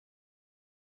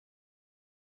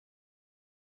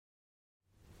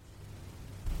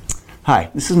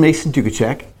Hi, this is Mason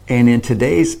Dukacek, and in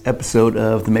today's episode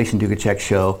of the Mason Dukacek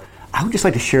Show, I would just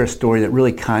like to share a story that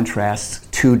really contrasts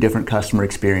two different customer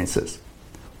experiences.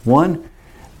 One,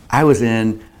 I was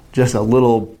in just a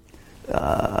little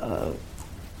 5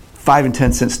 and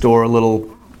 10 cent store, a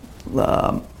little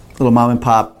mom and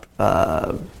pop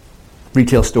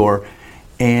retail store,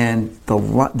 and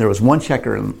there was one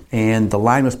checker and the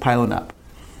line was piling up.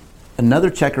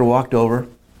 Another checker walked over,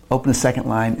 opened the second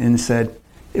line, and said,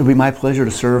 "It would be my pleasure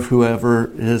to serve whoever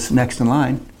is next in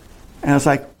line." And I was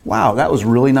like, wow, that was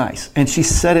really nice. And she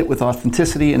said it with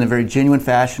authenticity in a very genuine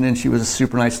fashion, and she was a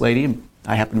super nice lady, and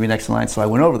I happened to be next in line, so I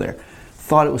went over there.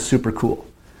 Thought it was super cool.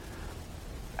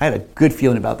 I had a good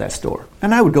feeling about that store,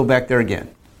 and I would go back there again.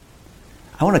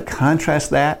 I want to contrast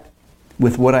that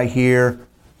with what I hear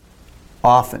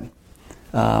often.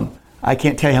 I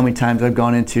can't tell you how many times I've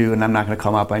gone into, and I'm not going to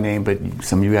call them out by name, but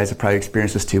some of you guys have probably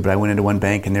experienced this too, but I went into one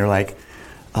bank and they're like,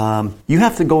 you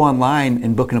have to go online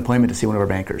and book an appointment to see one of our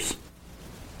bankers.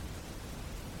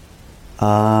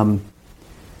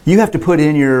 You have to put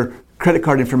in your credit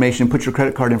card information, put your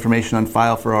credit card information on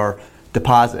file for our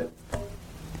deposit.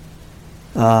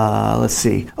 Let's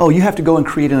see. Oh, you have to go and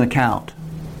create an account.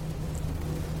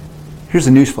 Here's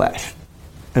a newsflash.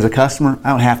 As a customer, I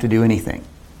don't have to do anything.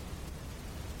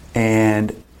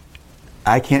 And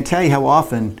I can't tell you how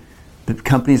often the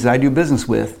companies that I do business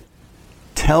with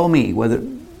tell me whether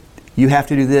you have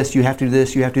to do this, you have to do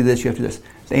this, you have to do this, you have to do this.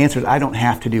 The answer is I don't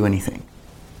have to do anything.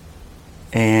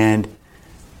 And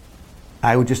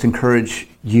I would just encourage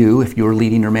you, if you're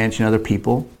leading or managing other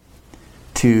people,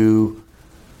 to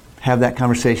have that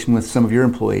conversation with some of your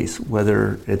employees,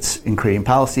 whether it's in creating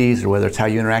policies or whether it's how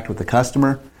you interact with the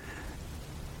customer.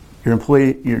 Your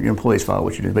employees follow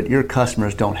what you do, but your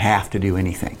customers don't have to do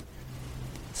anything.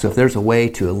 So if there's a way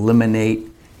to eliminate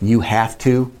you have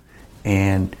to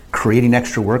and creating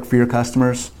extra work for your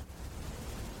customers,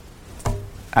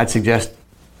 I'd suggest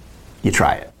you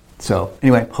try it. So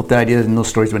anyway, hope that idea and those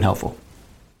stories have been helpful.